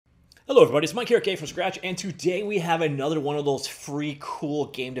Hello everybody, it's Mike here, from Scratch, and today we have another one of those free cool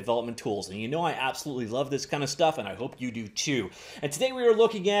game development tools. And you know I absolutely love this kind of stuff, and I hope you do too. And today we are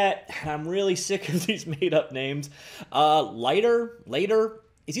looking at, I'm really sick of these made up names, Laigter.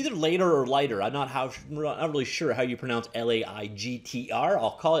 It's either later or lighter. I'm not really sure how you pronounce Laigtr.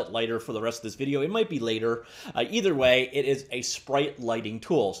 I'll call it lighter for the rest of this video. It might be later. Either way, it is a Sprite lighting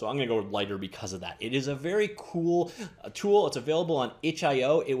tool. So I'm going to go with lighter because of that. It is a very cool tool. It's available on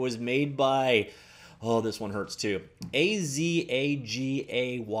itch.io. It was made by, oh, this one hurts too, Azagaya,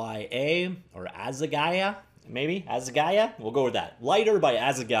 or Azagaya. Maybe Azagaya? We'll go with that. Lighter by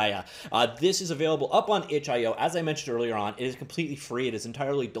Azagaya. This is available up on itch.io. As I mentioned earlier on, it is completely free. It is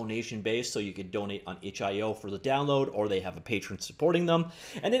entirely donation-based, so you can donate on itch.io for the download, or they have a patron supporting them.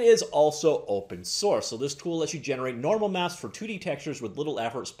 And it is also open source. So this tool lets you generate normal maps for 2D textures with little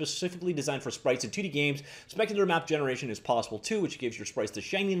effort, specifically designed for sprites in 2D games. Specular map generation is possible too, which gives your sprites the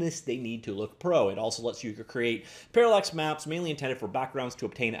shininess they need to look pro. It also lets you create parallax maps, mainly intended for backgrounds to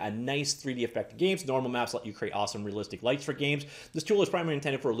obtain a nice 3D effect in games. Normal maps let you create awesome realistic lights for games. This tool is primarily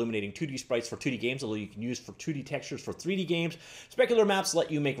intended for illuminating 2D sprites for 2D games, although you can use for 2D textures for 3D games. Specular maps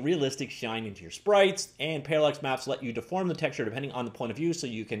let you make realistic shine into your sprites, and parallax maps let you deform the texture depending on the point of view, so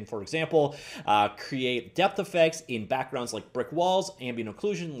you can, for example, create depth effects in backgrounds like brick walls. Ambient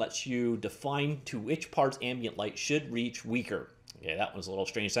occlusion lets you define to which parts ambient light should reach weaker. Okay, that was a little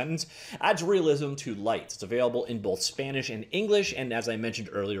strange sentence. Adds realism to lights. It's available in both Spanish and English, and as I mentioned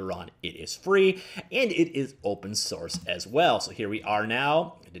earlier on, it is free, and it is open source as well. So here we are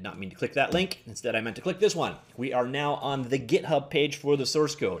now. I did not mean to click that link. Instead, I meant to click this one. We are now on the GitHub page for the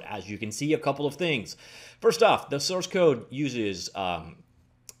source code. As you can see, a couple of things. First off, the source code uses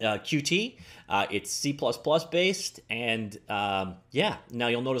Qt. It's C++ based, and yeah, now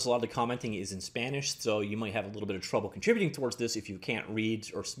you'll notice a lot of the commenting is in Spanish, so you might have a little bit of trouble contributing towards this if you can't read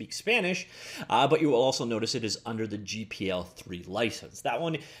or speak Spanish, but you will also notice it is under the GPL3 license. That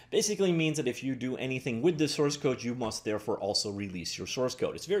one basically means that if you do anything with the source code, you must therefore also release your source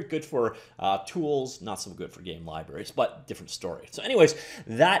code. It's very good for tools, not so good for game libraries, but different story. So anyways,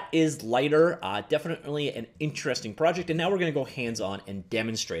 that is Laigter. Definitely an interesting project, and now we're going to go hands-on and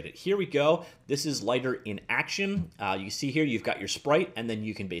demonstrate it. Here we go. This is Laigter in action. You see here you've got your sprite, and then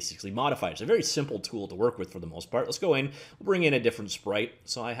you can basically modify it. It's a very simple tool to work with for the most part. Let's go in. We'll bring in a different sprite.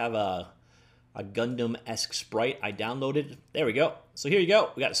 So I have a Gundam-esque sprite I downloaded. There we go. So here you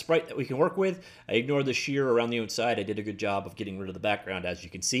go. We got a sprite that we can work with. I ignored the shear around the outside. I did a good job of getting rid of the background, as you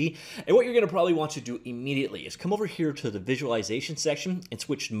can see. And what you're going to probably want to do immediately is come over here to the visualization section and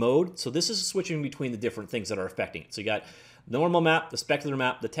switch mode. So this is switching between the different things that are affecting it. So you got the normal map, the specular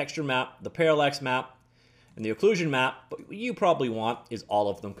map, the texture map, the parallax map, and the occlusion map, but what you probably want is all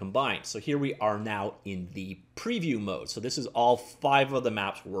of them combined. So here we are now in the preview mode. So this is all 5 of the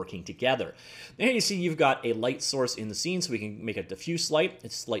maps working together. Now here you see you've got a light source in the scene, so we can make a diffuse light.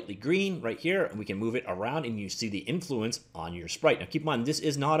 It's slightly green right here, and we can move it around, and you see the influence on your sprite. Now keep in mind, this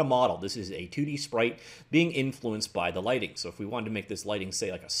is not a model. This is a 2D sprite being influenced by the lighting. So if we wanted to make this lighting,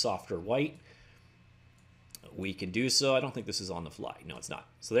 say, like a softer white, we can do so. I don't think this is on the fly. No, it's not.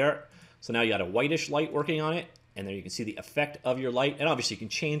 So there. So now you got a whitish light working on it, and there you can see the effect of your light. And obviously you can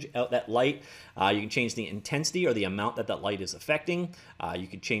change out that light. You can change the intensity or the amount that that light is affecting. You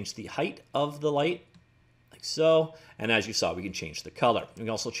can change the height of the light, like so. And as you saw, we can change the color. We can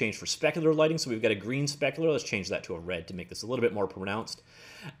also change for specular lighting. So we've got a green specular. Let's change that to a red to make this a little bit more pronounced.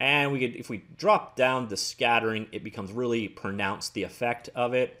 And we could, if we drop down the scattering, it becomes really pronounced, the effect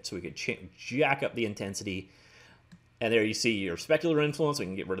of it. So we could jack up the intensity. And there you see your specular influence. We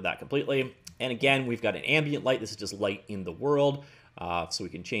can get rid of that completely. And again, we've got an ambient light. This is just light in the world. So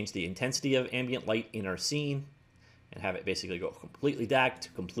we can change the intensity of ambient light in our scene and have it basically go completely dark to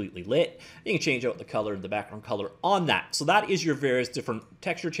completely lit. You can change out the color and the background color on that. So that is your various different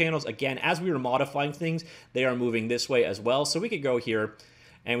texture channels. Again, as we were modifying things, they are moving this way as well. So we could go here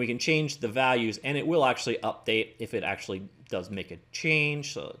and we can change the values, and it will actually update if it actually does make a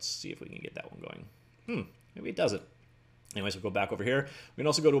change. So let's see if we can get that one going. Maybe it doesn't. Anyways, we'll go back over here. We can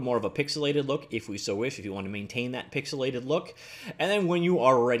also go to more of a pixelated look if we so wish, if you want to maintain that pixelated look. And then when you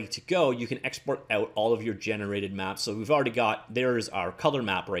are ready to go, you can export out all of your generated maps. So we've already got, there's our color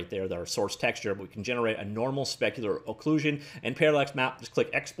map right there, our source texture, but we can generate a normal specular occlusion and parallax map. Just click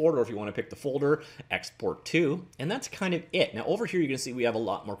export, or if you want to pick the folder, export to. And that's kind of it. Now over here, you can see we have a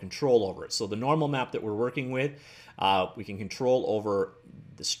lot more control over it. So the normal map that we're working with, we can control over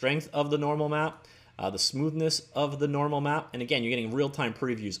the strength of the normal map, the smoothness of the normal map, and again, you're getting real-time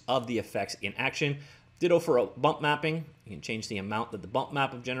previews of the effects in action. Ditto for a bump mapping. You can change the amount that the bump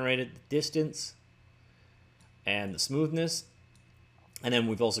map have generated, the distance, and the smoothness. And then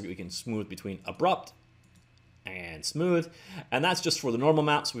we can smooth between abrupt and smooth, and that's just for the normal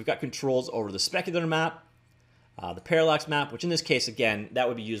map. So we've got controls over the specular map, the parallax map, which in this case, again, that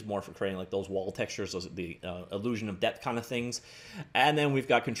would be used more for creating like those wall textures, those the illusion of depth kind of things. And then we've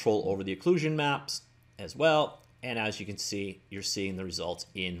got control over the occlusion maps as well. And as you can see, you're seeing the results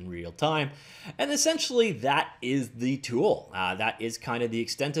in real time. And essentially, that is the tool. That is kind of the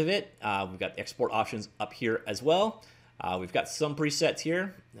extent of it. We've got export options up here as well. We've got some presets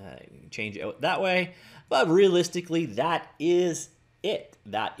here. You can change it out that way. But realistically, that is it.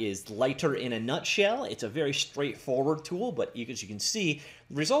 That is Laigter in a nutshell. It's a very straightforward tool, but as you can see,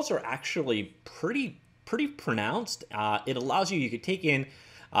 the results are actually pretty pronounced. It allows you could take in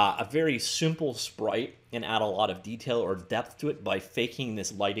a very simple sprite and add a lot of detail or depth to it by faking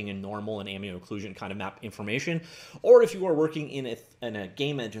this lighting and normal and ambient occlusion kind of map information. Or if you are working in a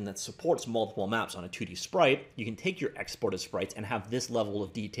game engine that supports multiple maps on a 2D sprite, you can take your exported sprites and have this level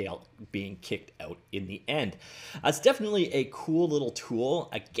of detail being kicked out in the end. It's definitely a cool little tool.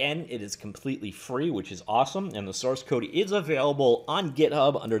 Again, it is completely free, which is awesome, and the source code is available on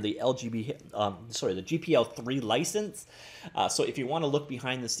GitHub under the the GPL3 license. So if you want to look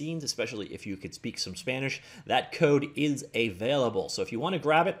behind the scenes, especially if you could speak some Spanish, that code is available. So if you want to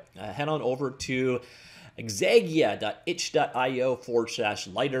grab it, head on over to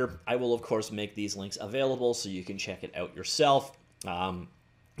exagia.itch.io/Laigter. I will, of course, make these links available so you can check it out yourself.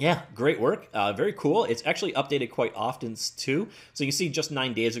 Yeah, great work. Very cool. It's actually updated quite often too. So you can see just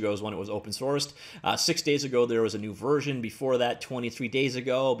 9 days ago is when it was open sourced. 6 days ago, there was a new version. Before that, 23 days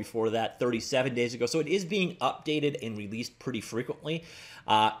ago. Before that, 37 days ago. So it is being updated and released pretty frequently.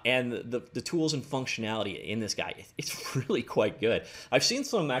 And the tools and functionality in this guy, it's really quite good. I've seen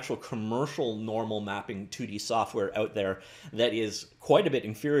some actual commercial normal mapping 2D software out there that is quite a bit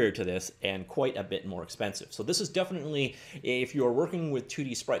inferior to this and quite a bit more expensive. So this is definitely, if you're working with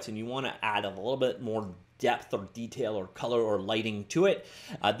 2D sprites and you want to add a little bit more depth or detail or color or lighting to it,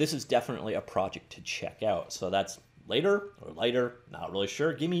 this is definitely a project to check out. So that's Laigter or Laigter, not really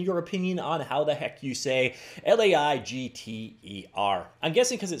sure. Give me your opinion on how the heck you say Laigter. I'm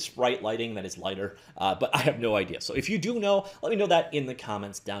guessing because it's sprite lighting that is Laigter, but I have no idea. So if you do know, let me know that in the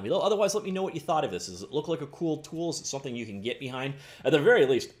comments down below. Otherwise, let me know what you thought of this. Does it look like a cool tool? Is it something you can get behind? At the very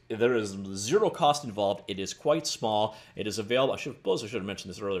least, there is zero cost involved. It is quite small. It is available. I suppose I should have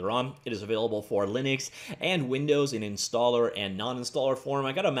mentioned this earlier on. It is available for Linux and Windows in installer and non-installer form.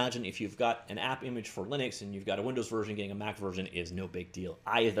 I got to imagine if you've got an app image for Linux and you've got a Windows version, getting a Mac version is no big deal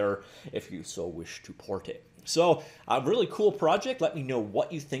either if you so wish to port it. So a really cool project. Let me know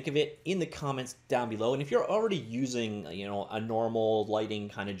what you think of it in the comments down below. And if you're already using, a normal lighting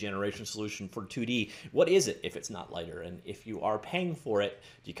kind of generation solution for 2D, what is it if it's not Laigter? And if you are paying for it,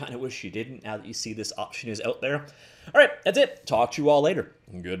 do you kind of wish you didn't now that you see this option is out there? All right, that's it. Talk to you all later.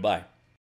 Goodbye.